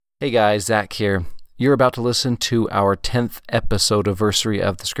Hey guys, Zach here. You're about to listen to our 10th episode anniversary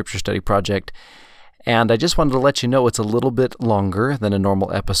of the Scripture Study Project, and I just wanted to let you know it's a little bit longer than a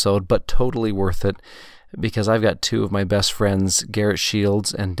normal episode, but totally worth it, because I've got two of my best friends, Garret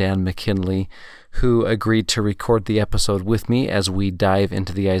Shields and Dan McKinley, who agreed to record the episode with me as we dive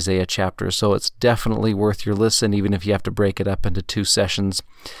into the Isaiah chapter, so it's definitely worth your listen, even if you have to break it up into two sessions.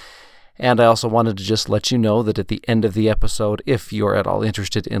 And I also wanted to just let you know that at the end of the episode, if you're at all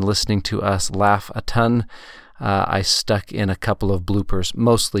interested in listening to us laugh a ton, I stuck in a couple of bloopers,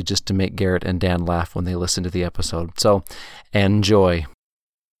 mostly just to make Garret and Dan laugh when they listen to the episode. So, enjoy.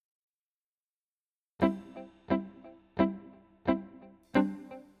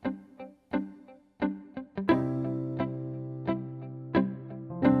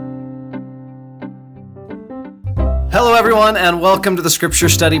 Hello everyone, and welcome to the Scripture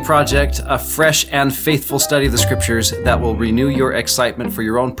Study Project, a fresh and faithful study of the Scriptures that will renew your excitement for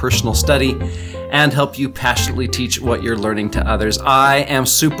your own personal study and help you passionately teach what you're learning to others. I am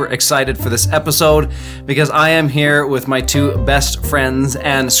super excited for this episode because I am here with my two best friends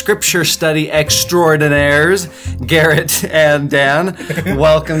and Scripture Study extraordinaires, Garret and Dan.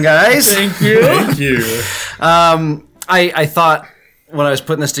 Welcome, guys. Thank you. Thank you. I thought when I was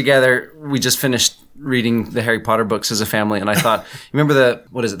putting this together, we just finished reading the Harry Potter books as a family, and I thought, remember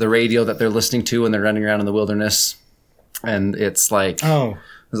the radio that they're listening to when they're running around in the wilderness, and it's like, it's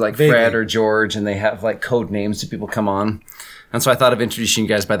like vaguely Fred or George, and they have like code names to people come on. And so I thought of introducing you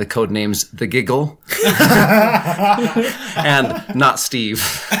guys by the code names The Giggle and Not Steve.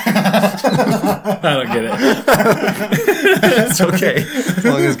 I don't get it. It's okay, as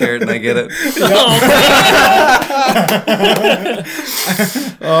long as Garret and I get it.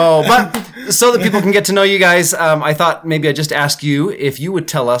 But so that people can get to know you guys, I thought maybe I'd just ask you if you would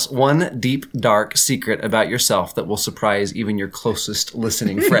tell us one deep, dark secret about yourself that will surprise even your closest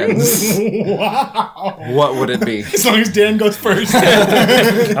listening friends. Wow. What would it be? As long as Dan goes first.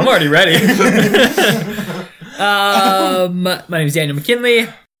 I'm already ready. My name is Daniel McKinley.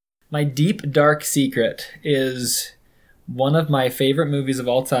 My deep, dark secret is one of my favorite movies of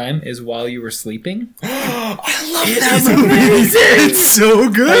all time is While You Were Sleeping. I love that movie. It's so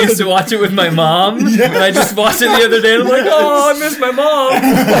good. I used to watch it with my mom, and I just watched it the other day, and I'm like, oh, I miss my mom.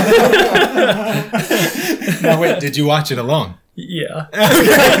 Now wait, did you watch it alone? Yeah.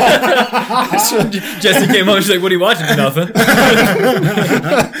 So Jesse came home, she's like, what are you watching? Nothing.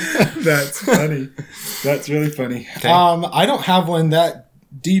 That's funny. That's really funny. Okay. I don't have one that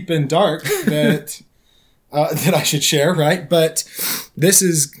deep and dark that I should share, right? But this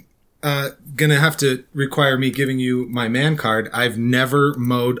is gonna have to require me giving you my man card. I've never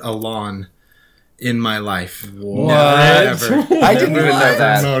mowed a lawn in my life. What? Never. I didn't even know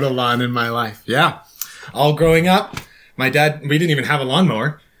that. Mowed a lawn in my life. Yeah. All growing up, my dad, we didn't even have a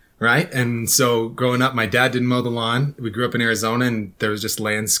lawnmower, right? And so growing up, my dad didn't mow the lawn. We grew up in Arizona, and there was just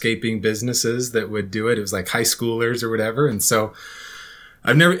landscaping businesses that would do it. It was like high schoolers or whatever. And so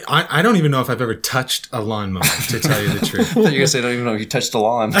I don't even know if I've ever touched a lawnmower, to tell you the truth. I thought you were going to say, I don't even know if you touched a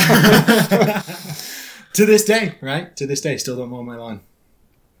lawn. To this day, right? To this day, still don't mow my lawn.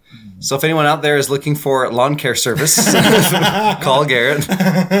 So if anyone out there is looking for lawn care service, call Garret.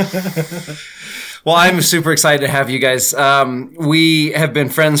 Well, I'm super excited to have you guys. We have been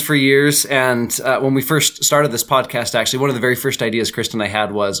friends for years, and when we first started this podcast, actually, one of the very first ideas Kristen and I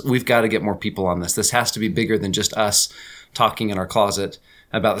had was, we've got to get more people on this. This has to be bigger than just us talking in our closet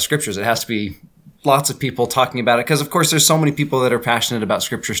about the Scriptures. It has to be lots of people talking about it, because, of course, there's so many people that are passionate about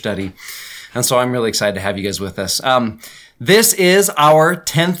Scripture study, and so I'm really excited to have you guys with us. This is our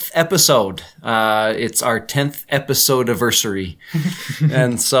 10th episode. It's our 10th episode anniversary.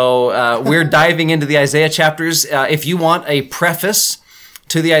 And so we're diving into the Isaiah chapters. If you want a preface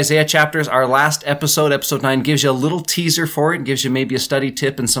to the Isaiah chapters, our last episode, episode 9, gives you a little teaser for it, gives you maybe a study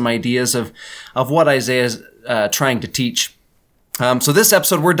tip and some ideas of what Isaiah is trying to teach. So this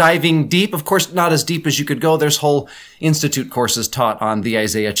episode, we're diving deep. Of course, not as deep as you could go. There's whole institute courses taught on the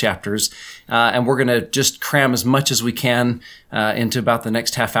Isaiah chapters. And we're going to just cram as much as we can into about the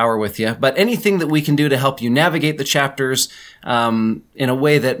next half hour with you. But anything that we can do to help you navigate the chapters in a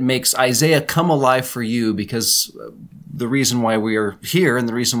way that makes Isaiah come alive for you, because the reason why we are here and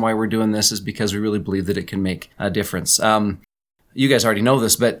the reason why we're doing this is because we really believe that it can make a difference. You guys already know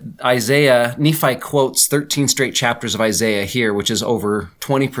this, but Nephi quotes 13 straight chapters of Isaiah here, which is over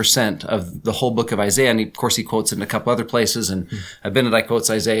 20% of the whole book of Isaiah. And of course, he quotes it in a couple other places, and Abinadi quotes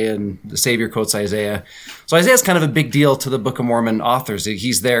Isaiah, and the Savior quotes Isaiah. So Isaiah's kind of a big deal to the Book of Mormon authors.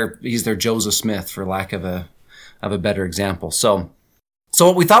 He's their Joseph Smith, for lack of a better example. So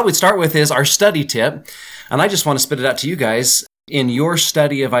what we thought we'd start with is our study tip. And I just want to spit it out to you guys. in your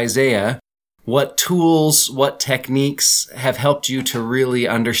study of Isaiah, what tools, what techniques have helped you to really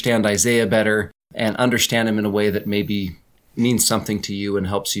understand Isaiah better and understand him in a way that maybe means something to you and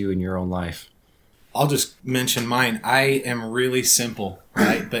helps you in your own life? I'll just mention mine. I am really simple,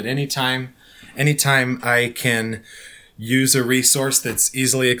 right? But anytime I can use a resource that's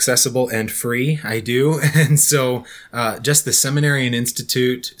easily accessible and free, I do. And so just the Seminary and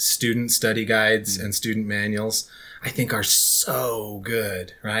Institute student study guides and student manuals, I think are so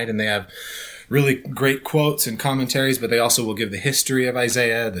good, right? And they have really great quotes and commentaries, but they also will give the history of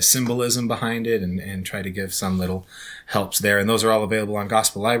Isaiah, the symbolism behind it, and try to give some little helps there. And those are all available on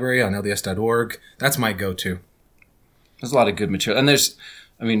Gospel Library, on LDS.org. That's my go-to. There's a lot of good material. And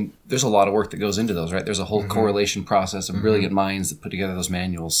there's a lot of work that goes into those, right? There's a whole correlation process of brilliant minds that put together those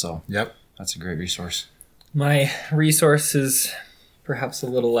manuals. So yep, that's a great resource. My resource is perhaps a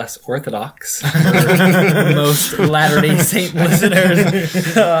little less orthodox for most Latter-day Saint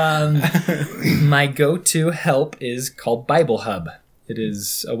listeners. My go-to help is called Bible Hub. It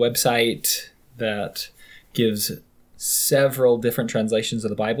is a website that gives several different translations of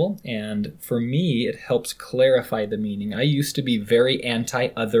the Bible, and for me, it helps clarify the meaning. I used to be very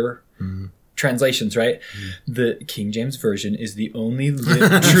anti-other translations, right? The King James Version is the only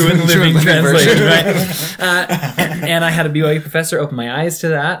true and living translation, right? And I had a BYU professor open my eyes to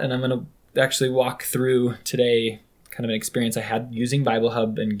that, and I'm going to actually walk through today kind of an experience I had using Bible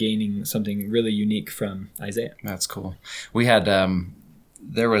Hub and gaining something really unique from Isaiah. That's cool. We had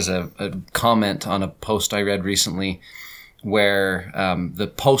there was a comment on a post I read recently where the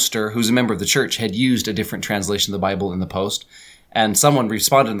poster, who's a member of the church, had used a different translation of the Bible in the post. And someone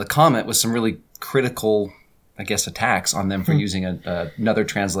responded in the comment with some really critical, I guess, attacks on them for using another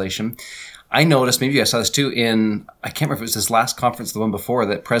translation. I noticed, maybe you guys saw this too, I can't remember if it was this last conference, the one before,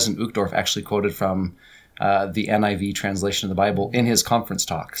 that President Uchtdorf actually quoted from the NIV translation of the Bible in his conference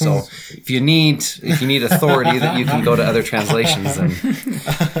talk. So if you need authority that you can go to other translations,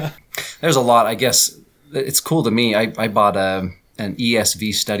 then there's a lot. I guess it's cool to me. I bought an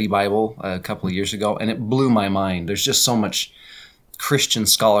ESV study Bible a couple of years ago, and it blew my mind. There's just so much Christian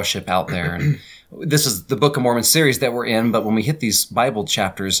scholarship out there. And this is the Book of Mormon series that we're in, but when we hit these Bible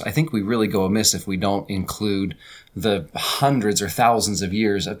chapters, I think we really go amiss if we don't include the hundreds or thousands of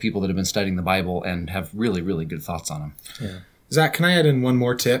years of people that have been studying the Bible and have really, really good thoughts on them. Yeah. Zach, can I add in one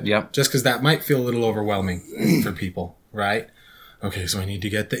more tip? Yep. Just because that might feel a little overwhelming for people, right? Okay, so I need to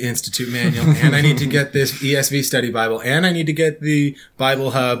get the Institute manual, and I need to get this ESV study Bible, and I need to get the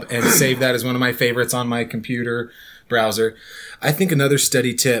Bible Hub and save that as one of my favorites on my computer browser. I think another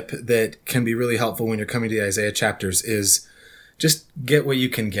study tip that can be really helpful when you're coming to the Isaiah chapters is just get what you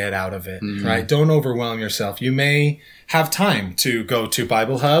can get out of it, right? Don't overwhelm yourself. You may have time to go to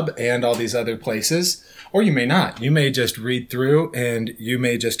Bible Hub and all these other places, or you may not. You may just read through and you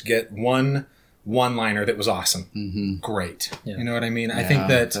may just get one-liner that was awesome. Great. Yeah. You know what I mean? Yeah, I think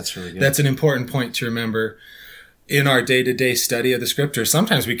that's really good. That's an important point to remember in our day-to-day study of the scriptures.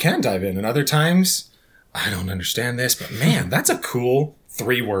 Sometimes we can dive in, and other times, I don't understand this, but man, that's a cool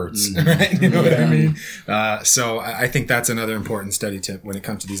 3 words, right? You know what I mean? So I think that's another important study tip when it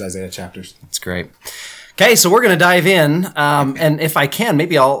comes to these Isaiah chapters. That's great. Okay, so we're going to dive in, and if I can,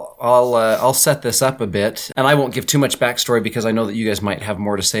 maybe I'll set this up a bit, and I won't give too much backstory because I know that you guys might have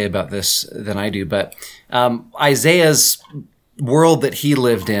more to say about this than I do. But Isaiah's world that he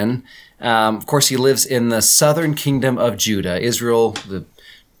lived in, of course, he lives in the southern kingdom of Judah. Israel, the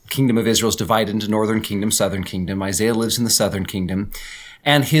kingdom of Israel, is divided into northern kingdom, southern kingdom. Isaiah lives in the southern kingdom,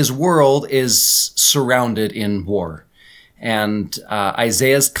 and his world is surrounded in war. And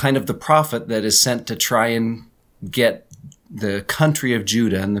Isaiah's kind of the prophet that is sent to try and get the country of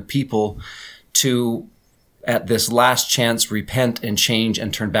Judah and the people to, at this last chance, repent and change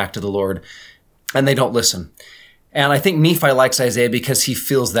and turn back to the Lord. And they don't listen. And I think Nephi likes Isaiah because he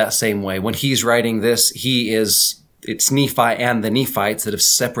feels that same way. When he's writing this, it's Nephi and the Nephites that have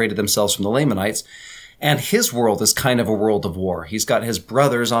separated themselves from the Lamanites. And his world is kind of a world of war. He's got his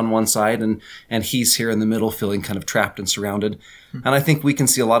brothers on one side, and he's here in the middle feeling kind of trapped and surrounded. And I think we can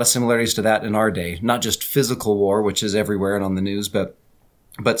see a lot of similarities to that in our day. Not just physical war, which is everywhere and on the news, but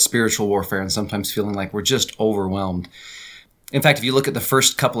spiritual warfare, and sometimes feeling like we're just overwhelmed. In fact, if you look at the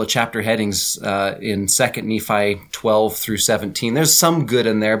first couple of chapter headings in 2 Nephi 12 through 17, there's some good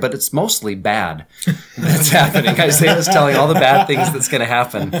in there, but it's mostly bad that's happening. Isaiah's telling all the bad things that's going to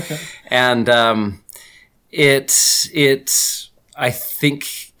happen. And it I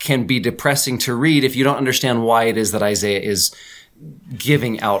think can be depressing to read if you don't understand why it is that Isaiah is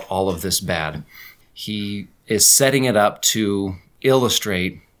giving out all of this bad. He is setting it up to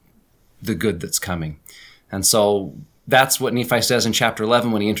illustrate the good that's coming. And so That's what Nephi says in chapter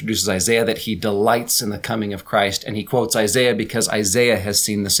 11 when he introduces Isaiah, that he delights in the coming of Christ. And he quotes Isaiah because Isaiah has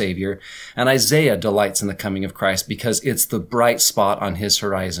seen the Savior. And Isaiah delights in the coming of Christ because it's the bright spot on his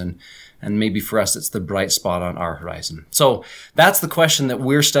horizon. And maybe for us, it's the bright spot on our horizon. So that's the question that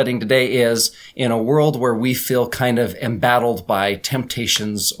we're studying today, is in a world where we feel kind of embattled by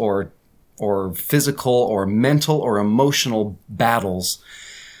temptations or physical or mental or emotional battles,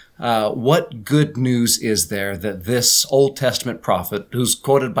 what good news is there that this Old Testament prophet, who's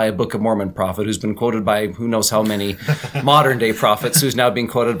quoted by a Book of Mormon prophet, who's been quoted by who knows how many modern day prophets, who's now being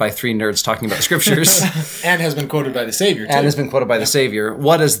quoted by 3 nerds talking about scriptures. And has been quoted by the Savior, too. And has been quoted by the Savior.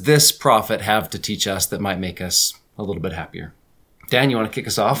 What does this prophet have to teach us that might make us a little bit happier? Dan, you want to kick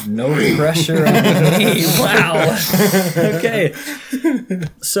us off? No pressure on me. Wow. Okay.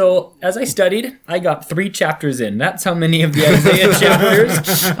 So as I studied, I got 3 chapters in. That's how many of the Isaiah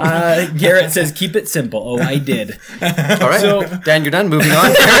chapters. Garrett says, keep it simple. Oh, I did. All right. So, Dan, you're done. Moving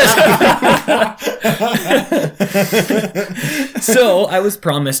on. So I was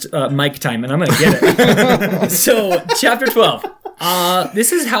promised mic time, and I'm going to get it. So chapter 12.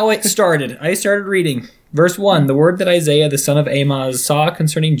 This is how it started. I started reading. Verse 1, the word that Isaiah the son of Amoz saw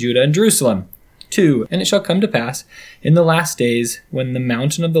concerning Judah and Jerusalem. 2, and it shall come to pass in the last days, when the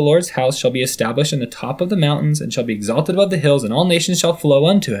mountain of the Lord's house shall be established in the top of the mountains, and shall be exalted above the hills, and all nations shall flow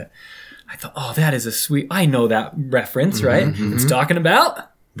unto it. I thought, oh, that is a sweet, I know that reference, right? Mm-hmm. It's talking about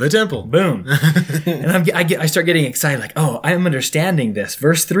the temple. Boom. And I start getting excited, like, oh, I'm understanding this.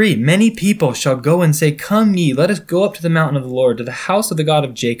 Verse 3, many people shall go and say, come ye, let us go up to the mountain of the Lord, to the house of the God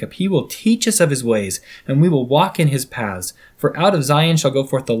of Jacob. He will teach us of his ways, and we will walk in his paths. For out of Zion shall go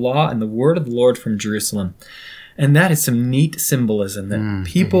forth the law and the word of the Lord from Jerusalem. And that is some neat symbolism, that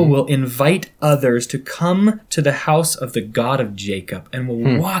people will invite others to come to the house of the God of Jacob and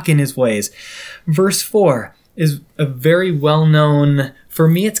will walk in his ways. Verse 4 is a very well-known, for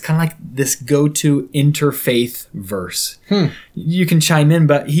me, it's kind of like this go-to interfaith verse. You can chime in,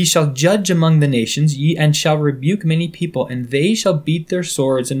 but he shall judge among the nations, and shall rebuke many people, and they shall beat their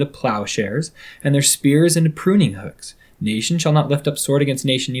swords into plowshares, and their spears into pruning hooks. Nation shall not lift up sword against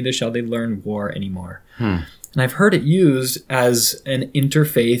nation, neither shall they learn war anymore. And I've heard it used as an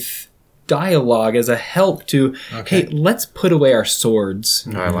interfaith dialogue, as a help to, hey, let's put away our swords.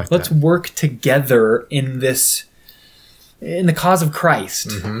 I like let's that. work together in the cause of Christ.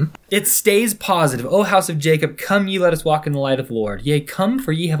 It stays positive. O house of Jacob, come ye, let us walk in the light of the Lord. Yea, come,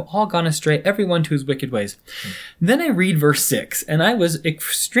 for ye have all gone astray, every one to his wicked ways. Then I read verse 6, and I was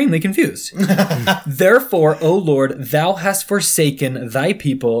extremely confused. Therefore, O Lord, thou hast forsaken thy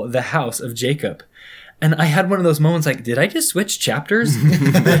people, the house of Jacob. And I had one of those moments like, did I just switch chapters?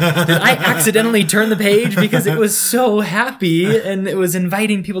 Did I accidentally turn the page? Because it was so happy and it was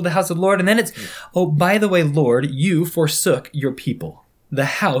inviting people to the house of the Lord. And then it's, oh, by the way, Lord, you forsook your people, the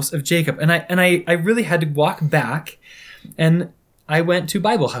house of Jacob. And I really had to walk back, and I went to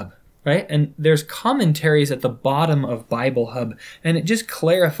Bible Hub, right? And there's commentaries at the bottom of Bible Hub, and it just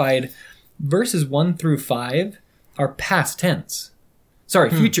clarified verses 1 through 5 are past tense. Sorry,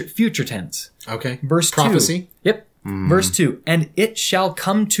 future tense. Okay. Verse 2. Prophecy? Yep. Verse 2. And it shall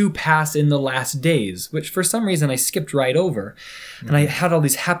come to pass in the last days, which for some reason I skipped right over. And I had all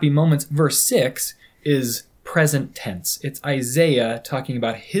these happy moments. Verse 6 is present tense. It's Isaiah talking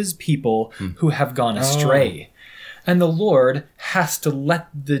about his people who have gone astray. And the Lord has to let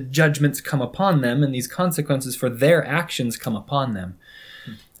the judgments come upon them and these consequences for their actions come upon them.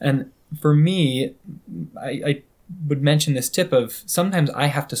 And for me, I would mention this tip of sometimes I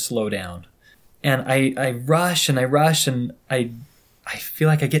have to slow down, and I rush and I feel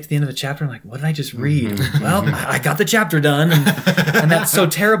like I get to the end of the chapter and I'm like, what did I just read? Well, I got the chapter done, and that's so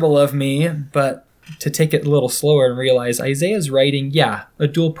terrible of me. But to take it a little slower and realize Isaiah's writing, a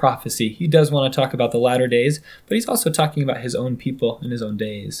dual prophecy. He does want to talk about the latter days, but he's also talking about his own people in his own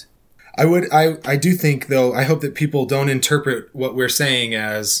days. I do think, though, I hope that people don't interpret what we're saying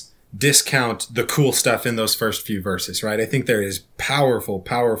as discount the cool stuff in those first few verses, right? I think there is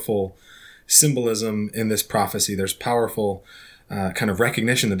powerful symbolism in this prophecy. There's powerful kind of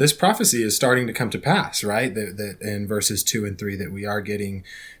recognition that this prophecy is starting to come to pass, right? That in verses 2 and 3 that we are getting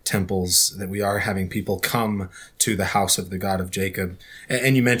temples, that we are having people come to the house of the God of Jacob.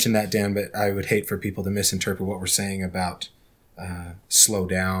 And you mentioned that, Dan, but I would hate for people to misinterpret what we're saying about slow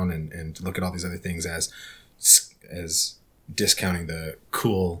down and look at all these other things as discounting the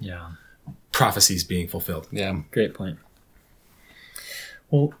cool prophecies being fulfilled. Yeah. Great point.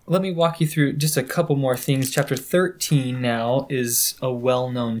 Well, let me walk you through just a couple more things. Chapter 13 now is a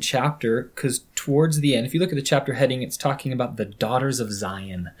well-known chapter because towards the end, if you look at the chapter heading, it's talking about the daughters of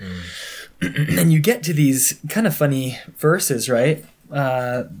Zion. And you get to these kind of funny verses, right?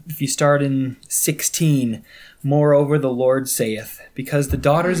 If you start in 16, moreover the Lord saith, because the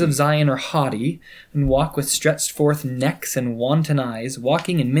daughters of Zion are haughty, and walk with stretched forth necks and wanton eyes,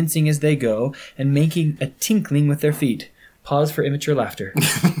 walking and mincing as they go, and making a tinkling with their feet. Pause for immature laughter. Anderson.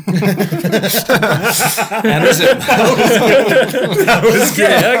 That was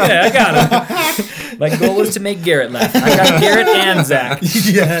good. Okay, I got him. My goal is to make Garrett laugh. I got Garrett and Zach.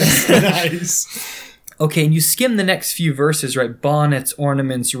 Yes, nice. Okay, and you skim the next few verses, right? Bonnets,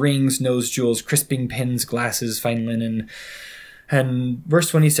 ornaments, rings, nose jewels, crisping pins, glasses, fine linen. And verse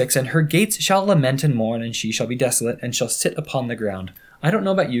 26, and her gates shall lament and mourn, and she shall be desolate, and shall sit upon the ground. I don't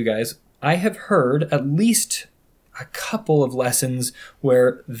know about you guys. I have heard at least a couple of lessons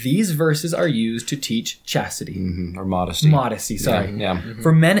where these verses are used to teach chastity. Or modesty. Modesty, sorry. Yeah.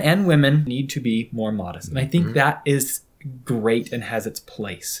 For men and women need to be more modest. And I think that is great and has its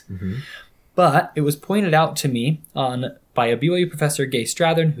place. But it was pointed out to me by a BYU professor, Gay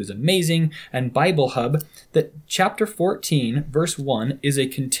Strathern, who's amazing, and Bible Hub, that chapter 14, verse 1, is a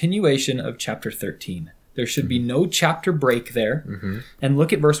continuation of chapter 13. There should be no chapter break there. And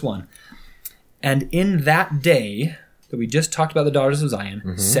look at verse 1. And in that day that we just talked about the daughters of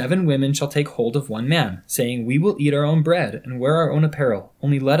Zion, 7 women shall take hold of one man, saying, we will eat our own bread and wear our own apparel.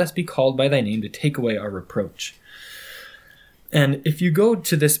 Only let us be called by thy name to take away our reproach. And if you go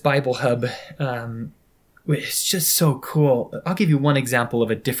to this Bible Hub, it's just so cool. I'll give you one example of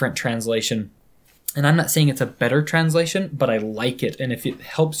a different translation. And I'm not saying it's a better translation, but I like it. And if it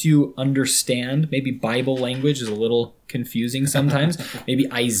helps you understand, maybe Bible language is a little confusing sometimes.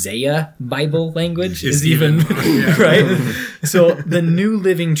 Maybe Isaiah Bible language is even right? So the New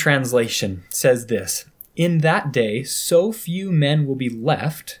Living Translation says this: in that day, so few men will be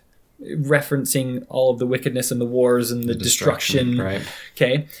left, referencing all of the wickedness and the wars and the destruction. Right.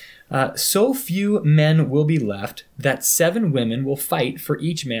 Okay. So few men will be left that 7 women will fight for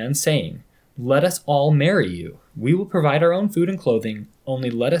each man, saying, let us all marry you. We will provide our own food and clothing. Only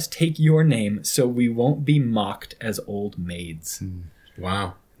let us take your name so we won't be mocked as old maids.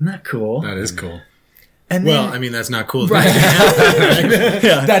 Wow. Isn't that cool? That is cool. And Well, then, I mean, that's not cool. right.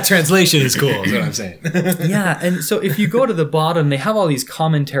 Yeah. That translation is cool, is what I'm saying. Yeah, and so if you go to the bottom, they have all these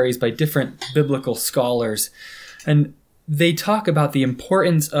commentaries by different biblical scholars, and they talk about the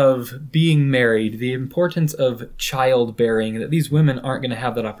importance of being married, the importance of childbearing, that these women aren't going to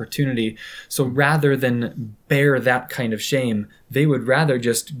have that opportunity. So rather than bear that kind of shame, they would rather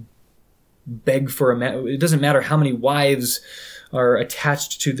just beg for a man. It doesn't matter how many wives are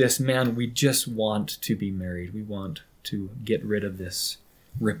attached to this man. We just want to be married. We want to get rid of this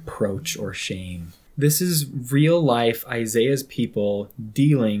reproach or shame. This is real life Isaiah's people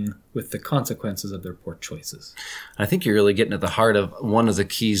dealing with the consequences of their poor choices. I think you're really getting at the heart of one of the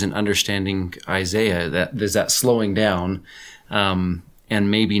keys in understanding Isaiah, that is that slowing down and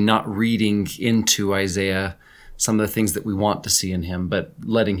maybe not reading into Isaiah some of the things that we want to see in him, but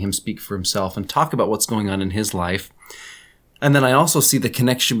letting him speak for himself and talk about what's going on in his life. And then I also see the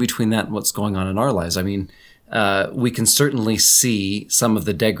connection between that and what's going on in our lives. I mean, we can certainly see some of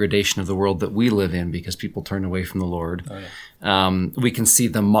the degradation of the world that we live in because people turn away from the Lord. Oh, yeah. We can see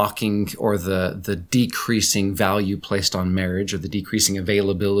the mocking or the decreasing value placed on marriage or the decreasing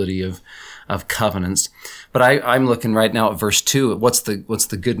availability of covenants. But I'm looking right now at verse 2. What's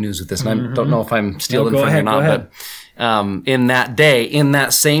the good news with this? And I don't know if I'm stealing from you or not, but in that day, in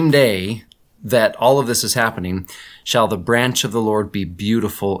that same day that all of this is happening, shall the branch of the Lord be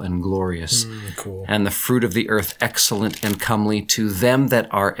beautiful and glorious, cool. and the fruit of the earth excellent and comely to them that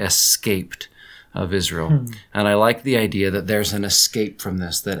are escaped of Israel. And I like the idea that there's an escape from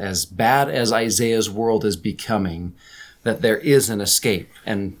this, that as bad as Isaiah's world is becoming, that there is an escape.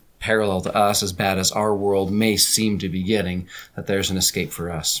 And parallel to us, as bad as our world may seem to be getting, that there's an escape for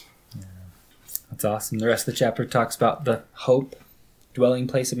us. Yeah. That's awesome. The rest of the chapter talks about the hope, dwelling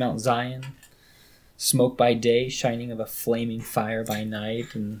place of Mount Zion, smoke by day, shining of a flaming fire by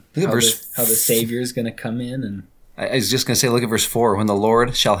night, and how the Savior is going to come in. And I was just going to say, look at verse 4. When the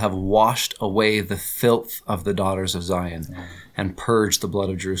Lord shall have washed away the filth of the daughters of Zion and purged the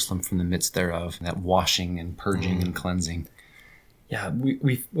blood of Jerusalem from the midst thereof. That washing and purging and cleansing. Yeah,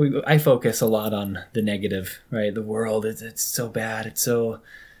 I focus a lot on the negative, right? The world, it's so bad. It's so...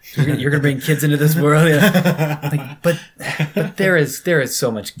 You're gonna bring kids into this world, yeah. But there is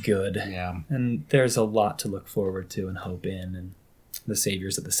so much good, yeah, and there's a lot to look forward to and hope in, and the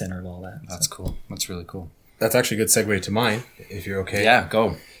Savior's at the center of all that. That's cool. That's really cool. That's actually a good segue to mine, if you're okay. Yeah,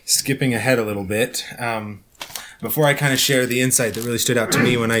 go. Skipping ahead a little bit, before I kind of share the insight that really stood out to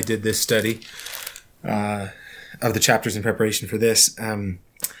me when I did this study of the chapters in preparation for this.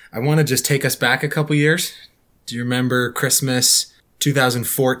 I want to just take us back a couple years. Do you remember Christmas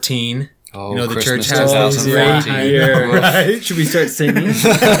 2014? Oh, you know, the Christmas church has these 2014. year, right? Should we start singing?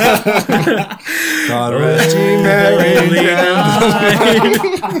 God rest ye merry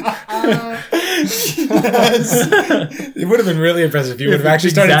It would have been really impressive if you would have actually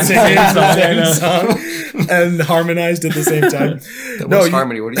started singing the same song and harmonized at the same time.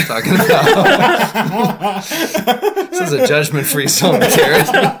 Harmony, what are you talking about? This is a judgment-free zone, Garret.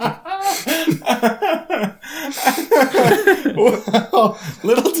 Well,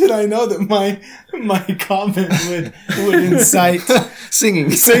 little did I know that my comment would incite Singing.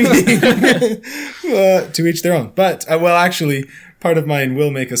 To each their own. But well, actually, part of mine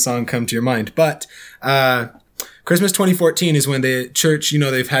will make a song come to your mind. But Christmas 2014 is when the church, you know,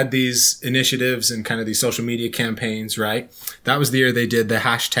 they've had these initiatives and kind of these social media campaigns, right? That was the year they did the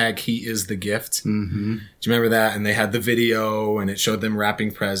hashtag He is the Gift. Mm-hmm. Do you remember that? And they had the video and it showed them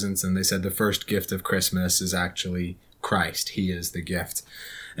wrapping presents and they said the first gift of Christmas is actually Christ. He is the gift.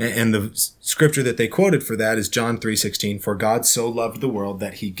 And the scripture that they quoted for that is John 3:16, for God so loved the world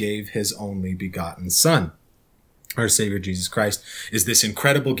that he gave his only begotten son. Our Savior Jesus Christ is this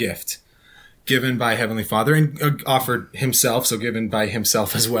incredible gift given by Heavenly Father and offered himself, so given by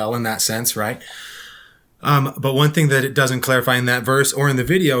himself as well in that sense, right? But one thing that it doesn't clarify in that verse or in the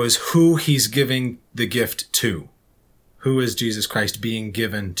video is who he's giving the gift to. Who is Jesus Christ being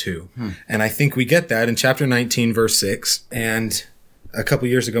given to? And I think we get that in chapter 19, verse 6. And a couple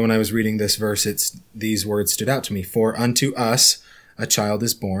years ago when I was reading this verse, these words stood out to me. For unto us a child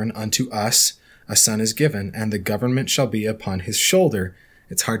is born, unto us a son is given, and the government shall be upon his shoulder.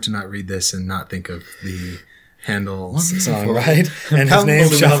 It's hard to not read this and not think of the Handel song, right? And his name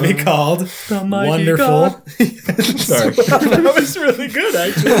shall be called Wonderful. Sorry. That was really good,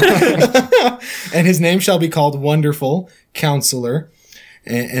 actually. And his name shall be called Wonderful Counselor.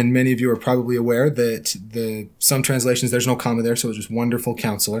 And many of you are probably aware that some translations, there's no comma there, so it's just Wonderful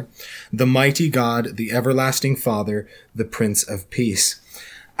Counselor. The Mighty God, the Everlasting Father, the Prince of Peace.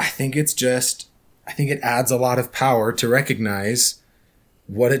 I think it adds a lot of power to recognize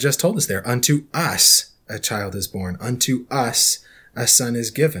what it just told us there. Unto us a child is born. Unto us a son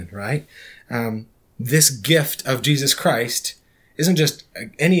is given, right? This gift of Jesus Christ isn't just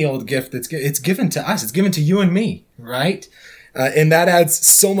any old gift it's given to us. It's given to you and me, right? And that adds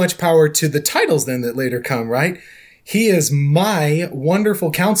so much power to the titles then that later come, right? He is my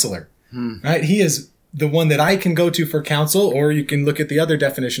wonderful counselor, right? He is the one that I can go to for counsel, or you can look at the other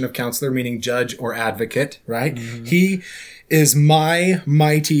definition of counselor, meaning judge or advocate, right? Mm-hmm. He is my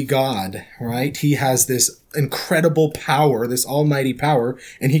mighty God, right? He has this incredible power, this almighty power,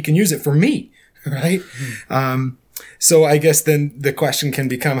 and he can use it for me, right? Mm-hmm. So I guess then the question can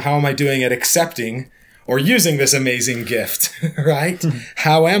become, how am I doing at accepting or using this amazing gift, right? Mm-hmm.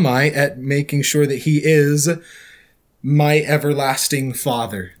 How am I at making sure that he is my everlasting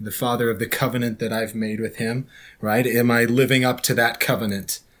Father, the Father of the covenant that I've made with him, right? Am I living up to that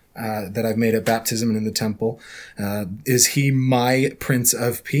covenant that I've made at baptism and in the temple? Is he my Prince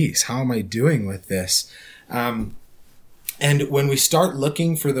of Peace? How am I doing with this? And when we start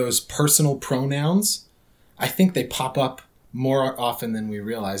looking for those personal pronouns, I think they pop up more often than we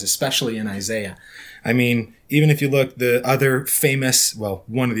realize, especially in Isaiah. I mean, even if you look,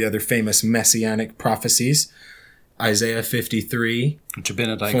 one of the other famous messianic prophecies, Isaiah 53, which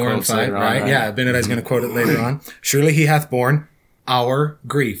Abinadi 4 and 5, right? Yeah, Abinadi's going to quote it later on. Surely he hath borne our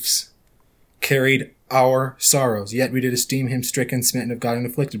griefs, carried our sorrows. Yet we did esteem him stricken, smitten of God, and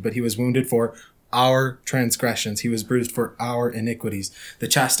afflicted. But he was wounded for our transgressions. He was bruised for our iniquities. The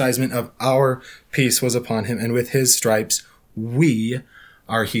chastisement of our peace was upon him, and with his stripes we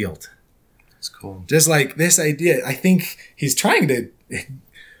are healed. That's cool. Just like this idea, I think he's trying to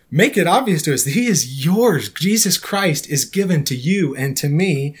make it obvious to us that he is yours. Jesus Christ is given to you and to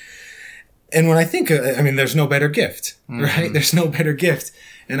me. And when I think, there's no better gift, right? There's no better gift.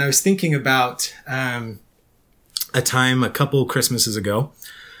 And I was thinking about a time a couple Christmases ago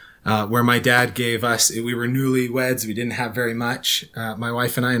where my dad gave us, we were newlyweds. We didn't have very much. My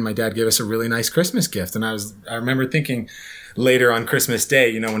wife and my dad gave us a really nice Christmas gift. And I remember thinking later on Christmas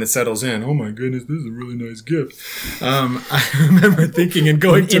Day, when it settles in, oh my goodness, this is a really nice gift. I remember thinking and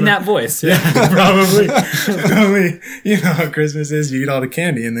going to that voice. Yeah, probably. How Christmas is, you eat all the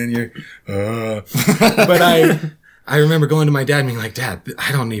candy and then you're, but I remember going to my dad and being like, Dad,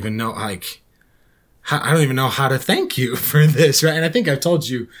 I don't even know how to thank you for this, right? And I think I've told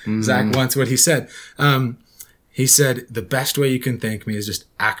you, Zach, once what he said. He said, the best way you can thank me is just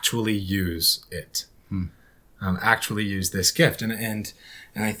actually use it. Actually use this gift. And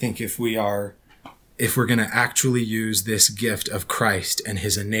I think if if we're going to actually use this gift of Christ and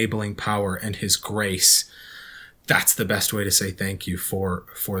his enabling power and his grace, that's the best way to say thank you for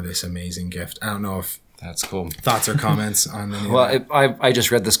this amazing gift. I don't know if that's cool. Thoughts or comments on any Well, of that? I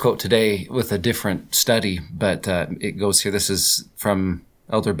just read this quote today with a different study, but it goes here. This is from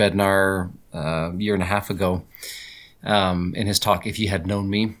Elder Bednar a year and a half ago in his talk, If You Had Known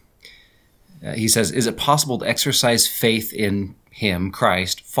Me. He says, is it possible to exercise faith in him,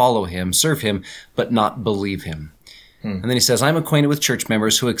 Christ, follow him, serve him, but not believe him? And then he says, I'm acquainted with church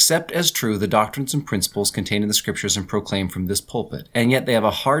members who accept as true the doctrines and principles contained in the scriptures and proclaim from this pulpit, and yet they have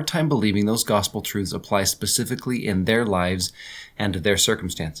a hard time believing those gospel truths apply specifically in their lives and to their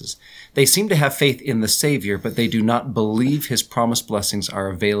circumstances. They seem to have faith in the Savior, but they do not believe his promised blessings are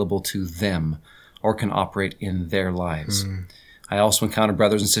available to them or can operate in their lives. I also encounter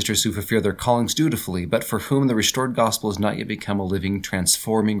brothers and sisters who fulfill their callings dutifully, but for whom the restored gospel has not yet become a living,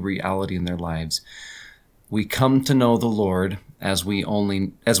 transforming reality in their lives. We come to know the Lord as we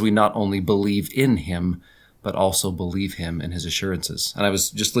not only believe in him, but also believe him in his assurances. And I was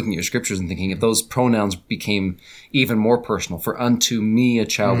just looking at your scriptures and thinking, if those pronouns became even more personal, for unto me a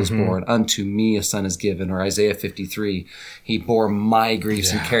child is born, unto me a son is given, or Isaiah 53, he bore my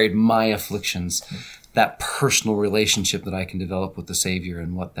griefs and carried my afflictions. That personal relationship that I can develop with the Savior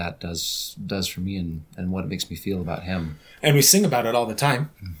and what that does for me and what it makes me feel about him. And we sing about it all the time.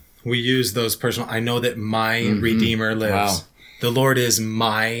 We use those personal, I know that my Redeemer lives. Wow. The Lord is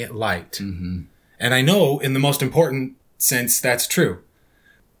my light. And I know in the most important sense that's true.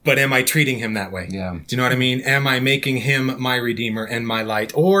 But am I treating him that way? Yeah. Do you know what I mean? Am I making him my Redeemer and my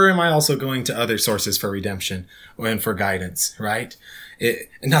light? Or am I also going to other sources for redemption and for guidance, right?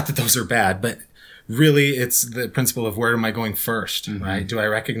 Not that those are bad, but really it's the principle of where am I going first, right? Do I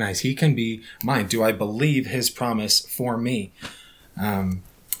recognize he can be mine? Do I believe his promise for me?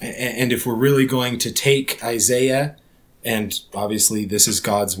 And if we're really going to take Isaiah, and obviously this is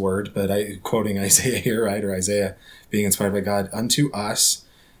God's word, but quoting Isaiah here, right? Or Isaiah being inspired by God, unto us,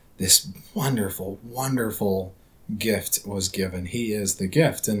 this wonderful, wonderful gift was given. He is the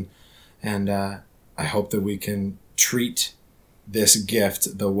gift. And I hope that we can treat this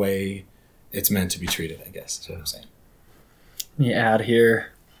gift the way it's meant to be treated, I guess is what I'm saying. Let me add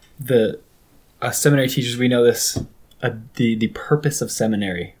here, seminary teachers, we know this, the purpose of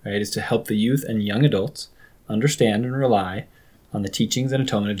seminary, right, is to help the youth and young adults understand and rely on the teachings and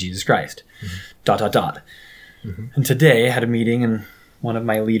atonement of Jesus Christ. And today I had a meeting and one of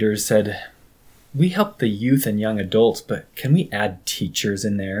my leaders said, we help the youth and young adults, but can we add teachers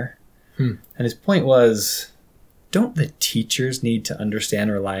in there? And his point was, don't the teachers need to understand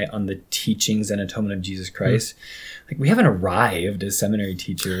and rely on the teachings and atonement of Jesus Christ? Like, we haven't arrived as seminary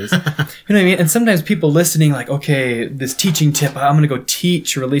teachers. You know what I mean? And sometimes people listening, like, okay, this teaching tip, I'm going to go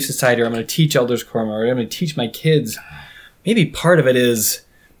teach Relief Society, or I'm going to teach Elders Quorum, or I'm going to teach my kids. Maybe part of it is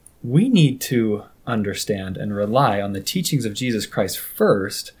we need to understand and rely on the teachings of Jesus Christ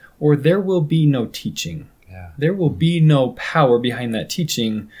first, or there will be no teaching. There will be no power behind that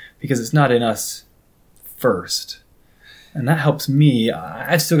teaching because it's not in us first. And that helps me.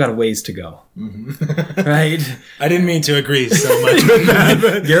 I've still got a ways to go. Right? I didn't mean to agree so much with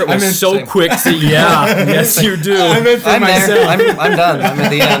that. Garrett was so quick to, yes you do. I meant for I'm myself. there. I'm done. I'm at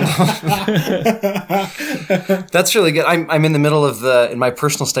the end. That's really good. I'm in the middle of in my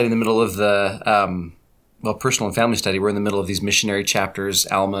personal study, in the middle of the, personal and family study. We're in the middle of these missionary chapters,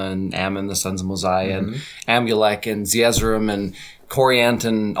 Alma and Ammon, the sons of Mosiah, and Amulek and Zeezrom and Coriant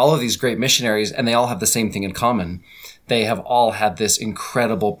and all of these great missionaries, and they all have the same thing in common. They have all had this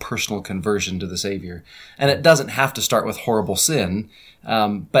incredible personal conversion to the Savior. And it doesn't have to start with horrible sin,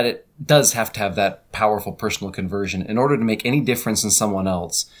 but it does have to have that powerful personal conversion. In order to make any difference in someone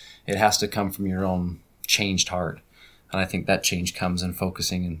else, it has to come from your own changed heart. And I think that change comes in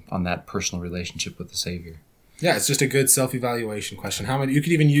focusing on that personal relationship with the Savior. Yeah, it's just a good self-evaluation question. How many? You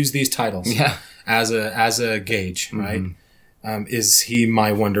could even use these titles as a gauge, right? Is he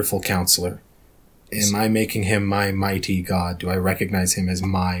my wonderful counselor? Am I making him my mighty God? Do I recognize him as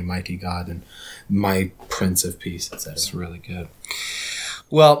my mighty God and my Prince of Peace, etc.? That's really good.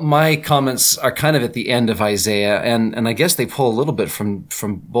 Well, my comments are kind of at the end of Isaiah, and I guess they pull a little bit from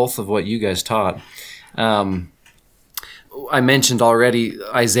both of what you guys taught. I mentioned already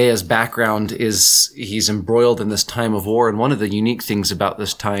Isaiah's background is he's embroiled in this time of war, and one of the unique things about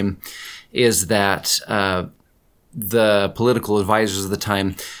this time is that the political advisors of the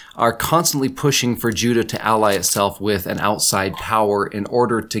time are constantly pushing for Judah to ally itself with an outside power in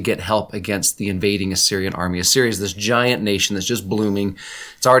order to get help against the invading Assyrian army. Assyria is this giant nation that's just blooming.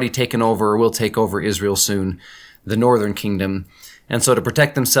 It's already taken over, or will take over Israel soon, the northern kingdom. And so to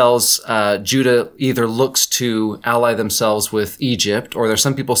protect themselves, Judah either looks to ally themselves with Egypt, or there's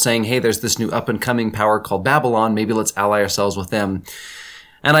some people saying, hey, there's this new up-and-coming power called Babylon. Maybe let's ally ourselves with them.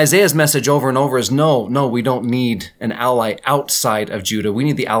 And Isaiah's message over and over is, no, we don't need an ally outside of Judah. We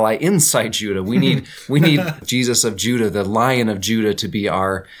need the ally inside Judah. We need Jesus of Judah, the Lion of Judah, to be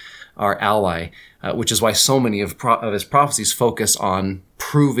our ally, which is why so many of his prophecies focus on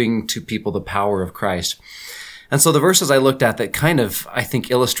proving to people the power of Christ. And so the verses I looked at that kind of, I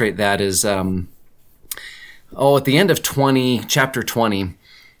think, illustrate that is, at the end of chapter 20,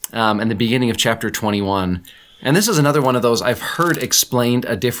 and the beginning of chapter 21. And this is another one of those I've heard explained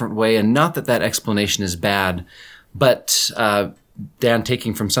a different way, and not that explanation is bad, but, Dan,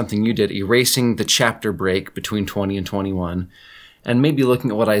 taking from something you did, erasing the chapter break between 20 and 21, and maybe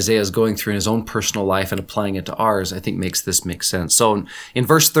looking at what Isaiah is going through in his own personal life and applying it to ours, I think makes sense. So in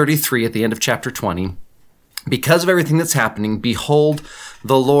verse 33 at the end of chapter 20, because of everything that's happening, behold,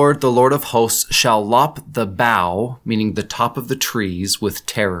 the Lord of hosts shall lop the bough, meaning the top of the trees, with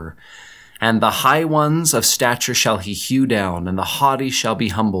terror. And the high ones of stature shall he hew down, and the haughty shall be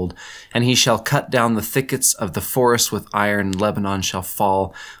humbled. And he shall cut down the thickets of the forest with iron, and Lebanon shall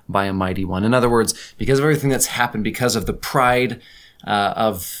fall by a mighty one. In other words, because of everything that's happened, because of the pride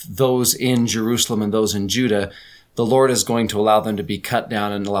of those in Jerusalem and those in Judah, the Lord is going to allow them to be cut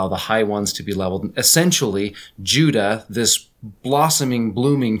down and allow the high ones to be leveled. Essentially, Judah, this blossoming,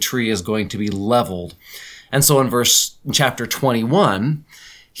 blooming tree, is going to be leveled. And so in chapter 21,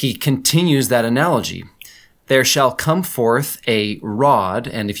 he continues that analogy. There shall come forth a rod,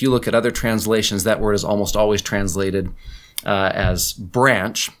 and if you look at other translations, that word is almost always translated as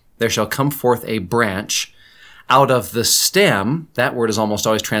branch. There shall come forth a branch out of the stem. That word is almost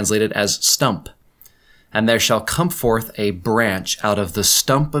always translated as stump. And there shall come forth a branch out of the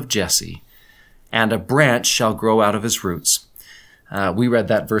stump of Jesse, and a branch shall grow out of his roots. We read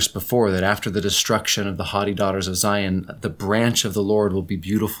that verse before, that after the destruction of the haughty daughters of Zion, the branch of the Lord will be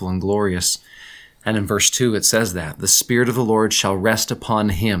beautiful and glorious. And in verse 2 it says that, the Spirit of the Lord shall rest upon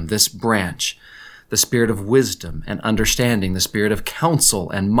him, this branch, the Spirit of wisdom and understanding, the Spirit of counsel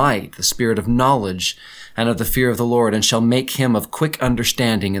and might, the Spirit of knowledge and of the fear of the Lord, and shall make him of quick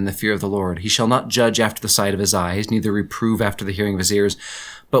understanding in the fear of the Lord. He shall not judge after the sight of his eyes, neither reprove after the hearing of his ears,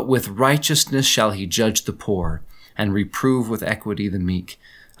 but with righteousness shall he judge the poor, and reprove with equity the meek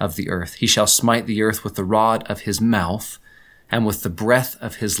of the earth. He shall smite the earth with the rod of his mouth, and with the breath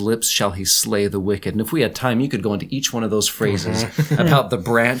of his lips shall he slay the wicked. And if we had time, you could go into each one of those phrases about the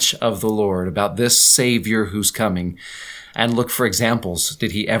branch of the Lord, about this Savior who's coming, and look for examples.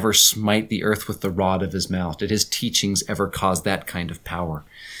 Did he ever smite the earth with the rod of his mouth? Did his teachings ever cause that kind of power?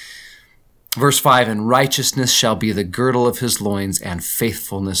 Verse 5, and righteousness shall be the girdle of his loins, and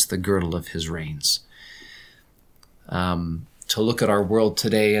faithfulness the girdle of his reins. To look at our world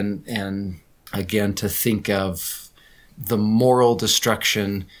today and again, to think of the moral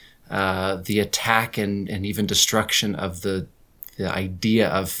destruction, the attack and even destruction of the idea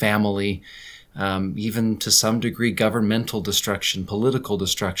of family, even to some degree governmental destruction, political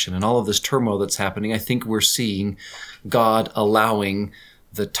destruction, and all of this turmoil that's happening, I think we're seeing God allowing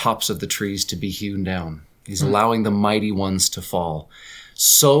the tops of the trees to be hewn down. He's allowing the mighty ones to fall,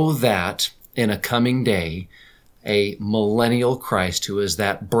 so that in a coming day, a millennial Christ, who is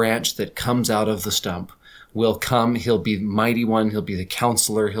that branch that comes out of the stump, will come. He'll be mighty one. He'll be the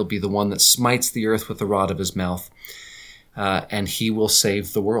counselor. He'll be the one that smites the earth with the rod of his mouth. And he will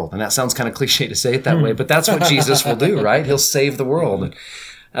save the world. And that sounds kind of cliche to say it that way, but that's what Jesus will do, right? He'll save the world.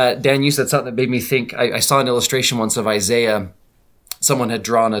 Dan, you said something that made me think. I saw an illustration once of Isaiah. Someone had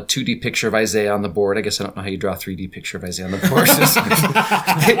drawn a 2D picture of Isaiah on the board. I guess I don't know how you draw a 3D picture of Isaiah on the board.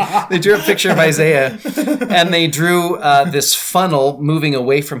 They drew a picture of Isaiah, and they drew this funnel moving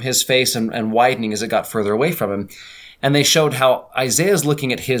away from his face and widening as it got further away from him. And they showed how Isaiah's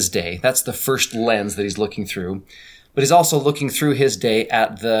looking at his day. That's the first lens that he's looking through. But he's also looking through his day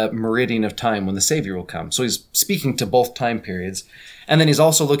at the meridian of time when the Savior will come. So he's speaking to both time periods. And then he's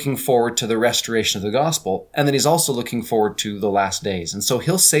also looking forward to the restoration of the gospel. And then he's also looking forward to the last days. And so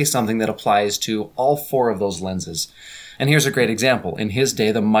he'll say something that applies to all four of those lenses. And here's a great example. In his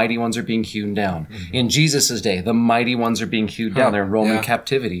day, the mighty ones are being hewn down. Mm-hmm. In Jesus' day, the mighty ones are being hewed down. They're in Roman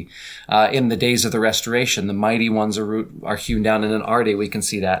captivity. In the days of the restoration, the mighty ones are hewn down. And in our day, we can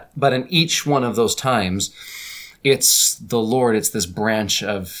see that. But in each one of those times, it's the Lord, it's this branch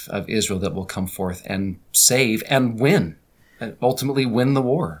of Israel that will come forth and save and win, and ultimately win the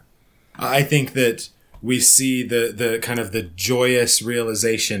war. I think that we see the kind of the joyous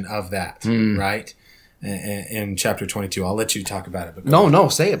realization of that, right? In chapter 22. I'll let you talk about it. No,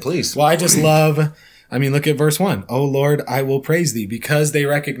 say it, please. Well, I just love I mean, look at verse 1. "O Lord, I will praise thee," because they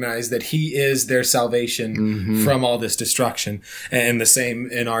recognize that he is their salvation from all this destruction. And the same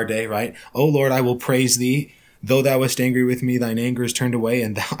in our day, right? "O Lord, I will praise thee. Though thou wast angry with me, thine anger is turned away,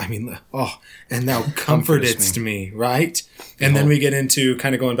 and and thou comfortedst me," right? And then we get into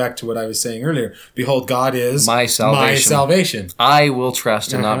kind of going back to what I was saying earlier. "Behold, God is my salvation. I will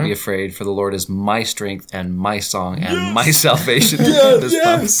trust and not be afraid, for the Lord is my strength and my song and my salvation."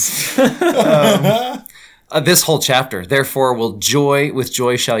 Yes. This whole chapter, "Therefore with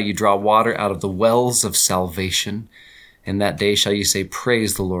joy shall you draw water out of the wells of salvation. In that day shall you say,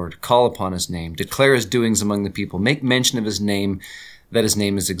 Praise the Lord, call upon his name, declare his doings among the people, make mention of his name, that his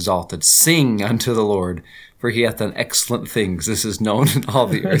name is exalted. Sing unto the Lord, for he hath done excellent things. This is known in all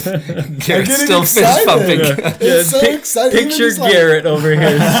the earth." Garrett's still fist pumping. It's so exciting. Picture Garret over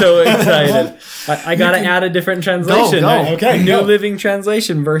here, so excited. I got to add a different translation. Go. Okay, New go. Living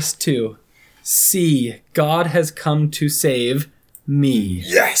Translation, verse 2. "See, God has come to save me.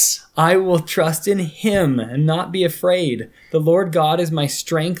 Yes. I will trust in him and not be afraid. The Lord God is my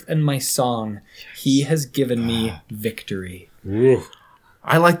strength and my song. He has given me victory." Ooh.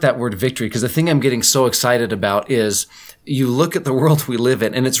 I like that word victory, because the thing I'm getting so excited about is you look at the world we live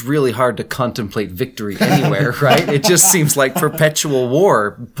in, and it's really hard to contemplate victory anywhere, right? It just seems like perpetual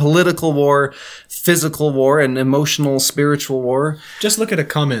war, political war, physical war, and emotional, spiritual war. Just look at a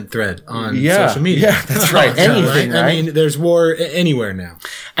comment thread on social media. Yeah, that's right. Anything, right? I mean, there's war anywhere now.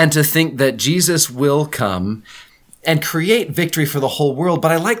 And to think that Jesus will come and create victory for the whole world.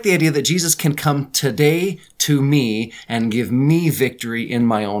 But I like the idea that Jesus can come today to me and give me victory in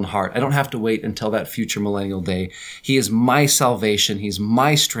my own heart. I don't have to wait until that future millennial day. He is my salvation. He's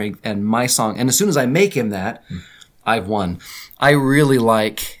my strength and my song. And as soon as I make him that, I've won. I really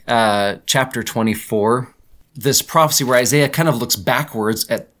like chapter 24, this prophecy where Isaiah kind of looks backwards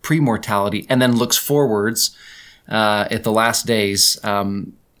at pre-mortality and then looks forwards at the last days.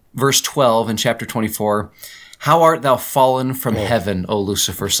 Verse 12 in chapter 24, "How art thou fallen from heaven, O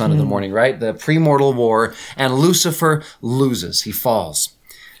Lucifer, son of the morning," right? The premortal war, and Lucifer loses. He falls.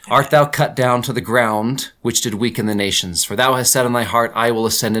 "Art thou cut down to the ground, which did weaken the nations? For thou hast said in thy heart, I will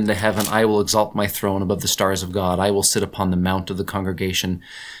ascend into heaven. I will exalt my throne above the stars of God. I will sit upon the mount of the congregation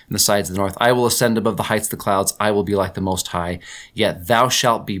in the sides of the north. I will ascend above the heights of the clouds. I will be like the Most High. Yet thou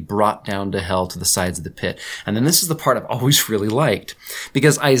shalt be brought down to hell, to the sides of the pit." And then this is the part I've always really liked,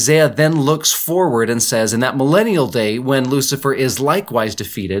 because Isaiah then looks forward and says, in that millennial day when Lucifer is likewise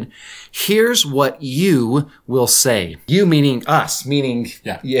defeated, here's what you will say. You meaning us, meaning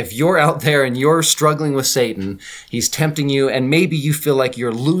if you're out there and you're struggling with Satan, he's tempting you, and maybe you feel like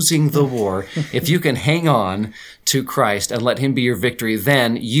you're losing the war. If you can hang on to Christ and let him be your victory,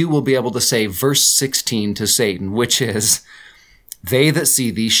 then you will be able to say verse 16 to Satan, which is, "They that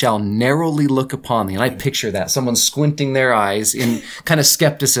see thee shall narrowly look upon thee." And I picture that, someone squinting their eyes in kind of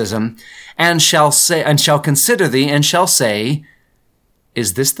skepticism, and shall consider thee and shall say,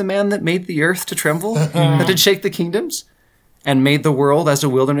 "Is this the man that made the earth to tremble, that did shake the kingdoms, and made the world as a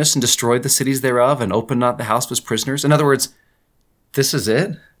wilderness, and destroyed the cities thereof, and opened not the house of his prisoners?" In other words, this is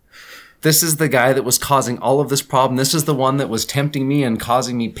it. This is the guy that was causing all of this problem. This is the one that was tempting me and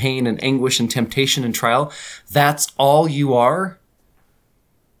causing me pain and anguish and temptation and trial. That's all you are?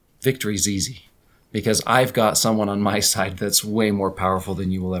 Victory's easy, because I've got someone on my side that's way more powerful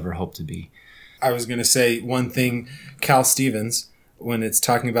than you will ever hope to be. I was going to say one thing, Cal Stevens, when it's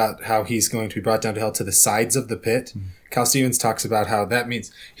talking about how he's going to be brought down to hell to the sides of the pit, Cal Stevens talks about how that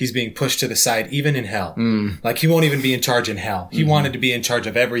means he's being pushed to the side even in hell. Like he won't even be in charge in hell. He wanted to be in charge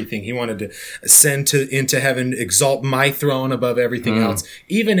of everything. He wanted to ascend into heaven, exalt my throne above everything else.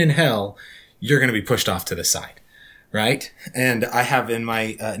 Even in hell, you're going to be pushed off to the side, right? And I have in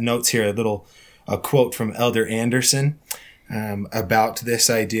my notes here a quote from Elder Anderson about this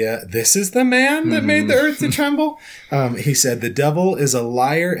idea. This is the man that made the earth to tremble. He said, "The devil is a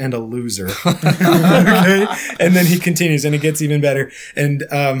liar and a loser." Okay? And then he continues, and it gets even better. And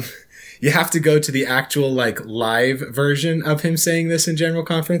you have to go to the actual live version of him saying this in General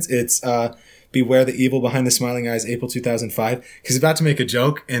Conference. It's Beware the Evil Behind the Smiling Eyes, April 2005. Because he's about to make a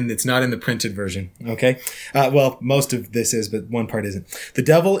joke, and it's not in the printed version. Okay? Well, most of this is, but one part isn't. "The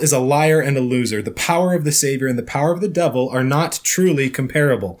devil is a liar and a loser. The power of the Savior and the power of the devil are not truly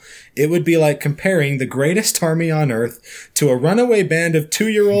comparable. It would be like comparing the greatest army on earth to a runaway band of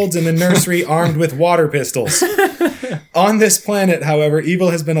 2-year-olds in the nursery armed with water pistols. On this planet, however,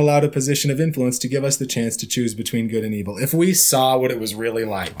 evil has been allowed a position of influence to give us the chance to choose between good and evil." If we saw what it was really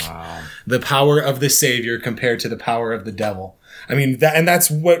like, the power power of the Savior compared to the power of the devil. I mean, that's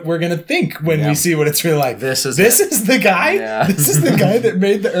what we're going to think when we see what it's really like. This is the guy? Yeah. This is the guy that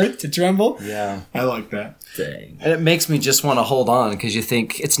made the earth to tremble? Yeah. I like that. Dang. And it makes me just want to hold on because you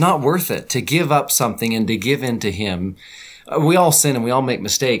think it's not worth it to give up something and to give in to him. We all sin and we all make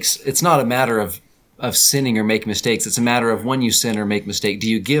mistakes. It's not a matter of sinning or making mistakes. It's a matter of when you sin or make mistake, do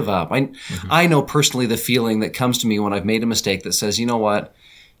you give up? I know personally the feeling that comes to me when I've made a mistake that says, you know what?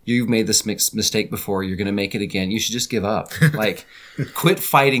 You've made this mistake before. You're going to make it again. You should just give up. Like, quit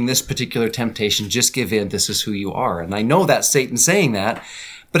fighting this particular temptation. Just give in. This is who you are. And I know that's Satan saying that,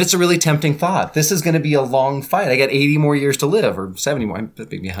 but it's a really tempting thought. This is going to be a long fight. I got 80 more years to live, or 70 more.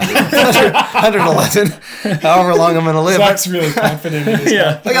 Maybe 111, however long I'm going to live. Zach's really confident in his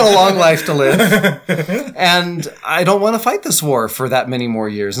Yeah. I got a long life to live. And I don't want to fight this war for that many more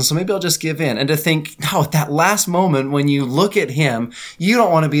years. And so maybe I'll just give in. And to think, no, at that last moment when you look at him, you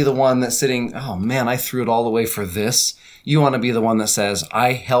don't want to be the one that's sitting, oh man, I threw it all away for this. You want to be the one that says,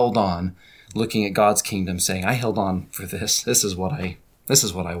 I held on, looking at God's kingdom, saying, I held on for this. This is what I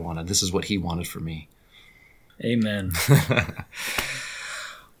wanted. This is what he wanted for me. Amen.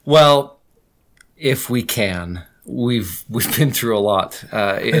 Well, if we can, we've been through a lot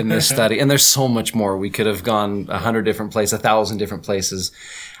in this study, and there's so much more. We could have gone 100 different places, 1,000 different places.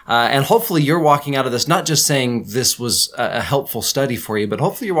 And hopefully you're walking out of this not just saying this was a helpful study for you, but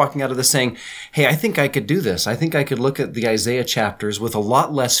hopefully you're walking out of this saying, hey, I think I could do this. I think I could look at the Isaiah chapters with a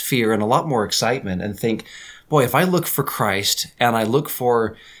lot less fear and a lot more excitement and think, boy, if I look for Christ and I look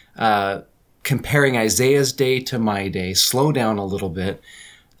for comparing Isaiah's day to my day, slow down a little bit,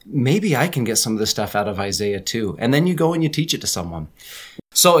 maybe I can get some of this stuff out of Isaiah too. And then you go and you teach it to someone.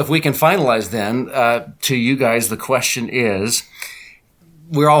 So if we can finalize then, to you guys, the question is,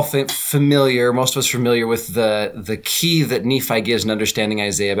 we're all familiar, most of us familiar with the key that Nephi gives in understanding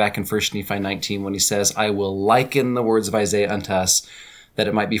Isaiah back in 1 Nephi 19 when he says, I will liken the words of Isaiah unto us, that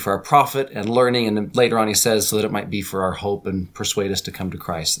it might be for our profit and learning. And then later on he says, so that it might be for our hope and persuade us to come to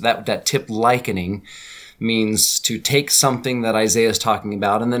Christ. That tip likening means to take something that Isaiah is talking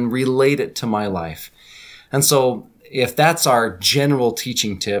about and then relate it to my life. And so if that's our general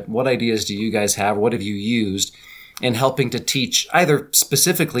teaching tip, what ideas do you guys have? What have you used in helping to teach, either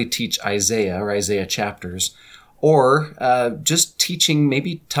specifically teach Isaiah or Isaiah chapters, or just teaching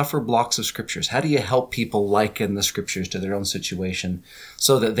maybe tougher blocks of scriptures? How do you help people liken the scriptures to their own situation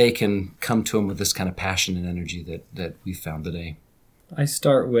so that they can come to them with this kind of passion and energy that we found today? I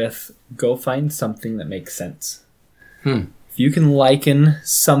start with go find something that makes sense. If you can liken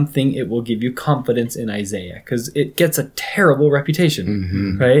something, it will give you confidence in Isaiah because it gets a terrible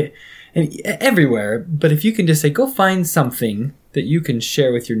reputation, right? And everywhere. But if you can just say, go find something that you can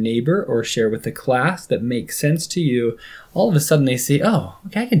share with your neighbor or share with the class that makes sense to you, all of a sudden they see, oh,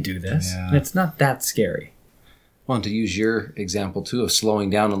 okay, I can do this. Yeah. And it's not that scary. Well, to use your example too of slowing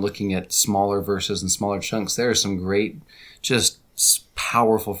down and looking at smaller verses and smaller chunks, there are some great, just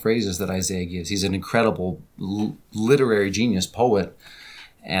powerful phrases that Isaiah gives. He's an incredible literary genius, poet.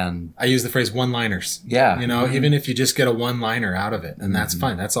 And I use the phrase one-liners. Yeah. You know, even if you just get a one-liner out of it, and that's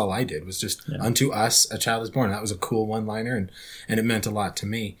fine. That's all I did was just, unto us, a child is born. That was a cool one-liner, and it meant a lot to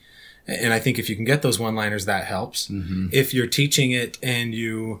me. And I think if you can get those one-liners, that helps. If you're teaching it and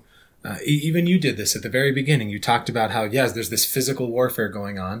you, even you did this at the very beginning, you talked about how, yes, there's this physical warfare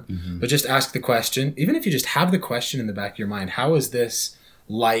going on, but just ask the question, even if you just have the question in the back of your mind, how is this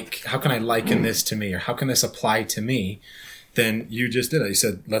like, how can I liken this to me, or how can this apply to me? Then you just did it. You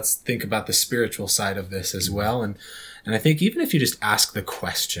said, let's think about the spiritual side of this as well. And I think even if you just ask the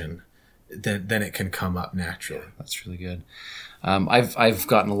question, then it can come up naturally. That's really good. I've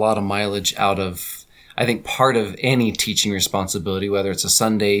gotten a lot of mileage out of, I think part of any teaching responsibility, whether it's a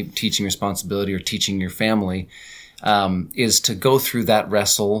Sunday teaching responsibility or teaching your family, is to go through that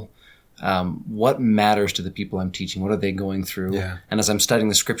wrestle. What matters to the people I'm teaching? What are they going through? Yeah. And as I'm studying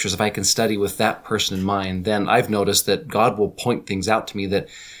the scriptures, if I can study with that person in mind, then I've noticed that God will point things out to me that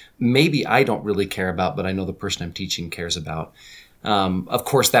maybe I don't really care about, but I know the person I'm teaching cares about. Of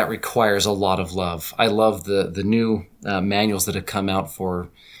course, that requires a lot of love. I love the new manuals that have come out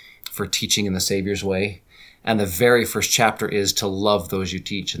for teaching in the Savior's way. And the very first chapter is to love those you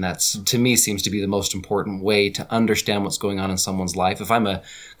teach. And that's, to me, seems to be the most important way to understand what's going on in someone's life. If I'm a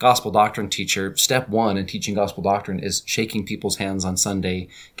gospel doctrine teacher, step one in teaching gospel doctrine is shaking people's hands on Sunday,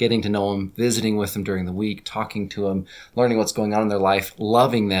 getting to know them, visiting with them during the week, talking to them, learning what's going on in their life,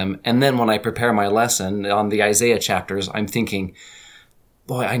 loving them. And then when I prepare my lesson on the Isaiah chapters, I'm thinking,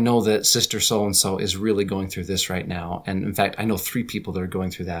 boy, I know that sister so-and-so is really going through this right now. And in fact, I know 3 people that are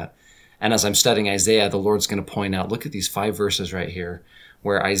going through that. And as I'm studying Isaiah, the Lord's going to point out, look at these 5 verses right here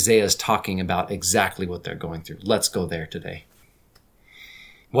where Isaiah is talking about exactly what they're going through. Let's go there today.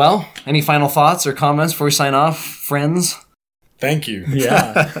 Well, any final thoughts or comments before we sign off, friends? Thank you.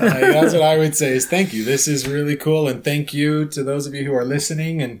 Yeah. That's what I would say is thank you. This is really cool. And thank you to those of you who are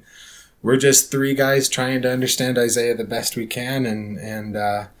listening. And we're just 3 guys trying to understand Isaiah the best we can. And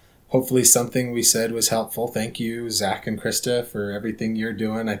hopefully something we said was helpful. Thank you, Zach and Krista, for everything you're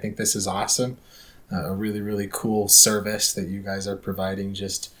doing. I think this is awesome. A really, really cool service that you guys are providing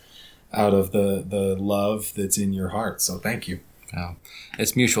just out of the love that's in your heart. So thank you. Wow.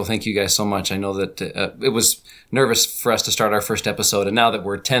 It's mutual. Thank you guys so much. I know that it was nervous for us to start our first episode, and now that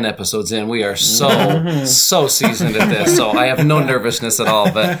we're 10 episodes in, we are so seasoned at this. So I have no nervousness at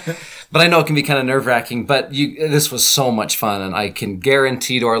all, but I know it can be kind of nerve-wracking. But this was so much fun, and I can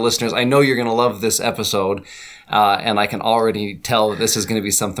guarantee to our listeners, I know you're going to love this episode, and I can already tell that this is going to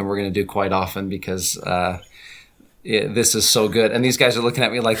be something we're going to do quite often because this is so good. And these guys are looking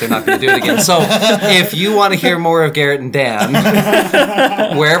at me like they're not going to do it again. So if you want to hear more of Garret and Dan,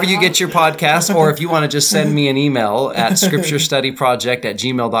 wherever you get your podcasts, or if you want to just send me an email at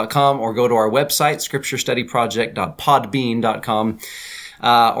scripturestudyproject@gmail.com, or go to our website, scripturestudyproject.podbean.com,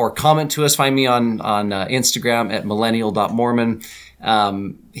 or comment to us, find me on Instagram at millennial.mormon.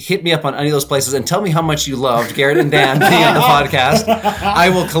 Hit me up on any of those places and tell me how much you loved Garret and Dan being on the podcast. I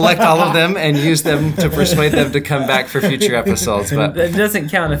will collect all of them and use them to persuade them to come back for future episodes. But it doesn't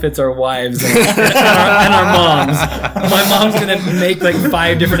count if it's our wives and our moms. My mom's going to make like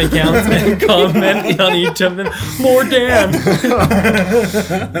 5 different accounts and comment on each of them. More Dan.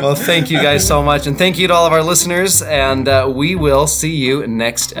 Well, thank you guys so much. And thank you to all of our listeners. And we will see you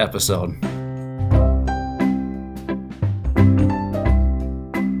next episode.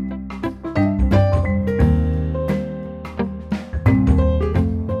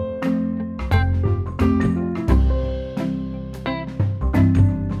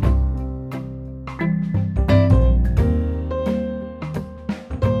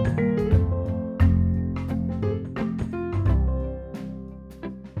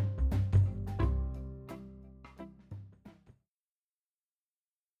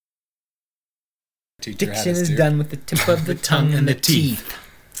 Diction is done with the tip of the tongue and the teeth.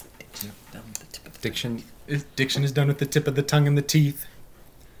 Diction is done with the tip of the tongue and the teeth.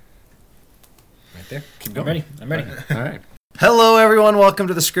 Right there. Keep going. I'm ready. All right. Hello, everyone. Welcome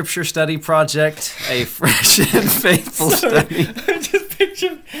to the Scripture Study Project, a fresh and faithful study. I just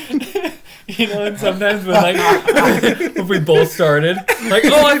picture, and sometimes when if we both started, like,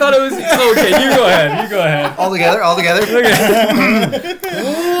 oh, I thought it was okay. You go ahead. All together. Okay.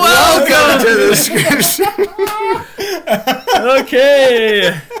 Welcome to the Scripture.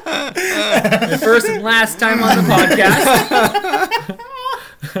 Okay. The first and last time on the podcast.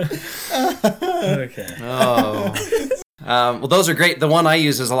 Okay. Oh. Well, those are great. The one I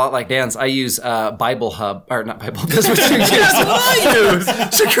use is a lot like Dan's. I use Bible Hub, or not Bible. That's what you use. I use.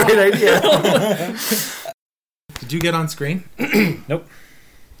 It's a great idea. Did you get on screen? Nope.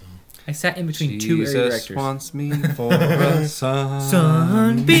 I sat in between 2 area directors. Jesus wants me for a son.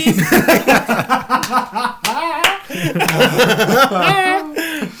 Sunbeam.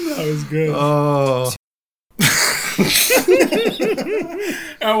 That was good. Oh.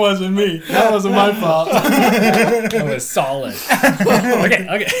 That wasn't me. That wasn't my fault. That was solid. Okay.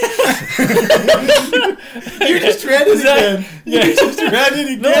 You just read it again. You just read it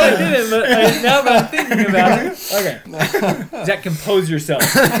again. No, I didn't, but now that I'm thinking about it. Okay. Zach, compose yourself.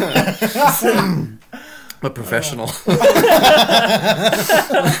 A professional.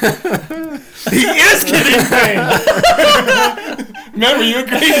 He is getting paid. Remember, you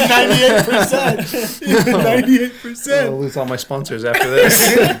agreed to 98%. 98%. I'll lose all my sponsors after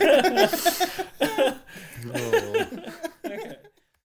this.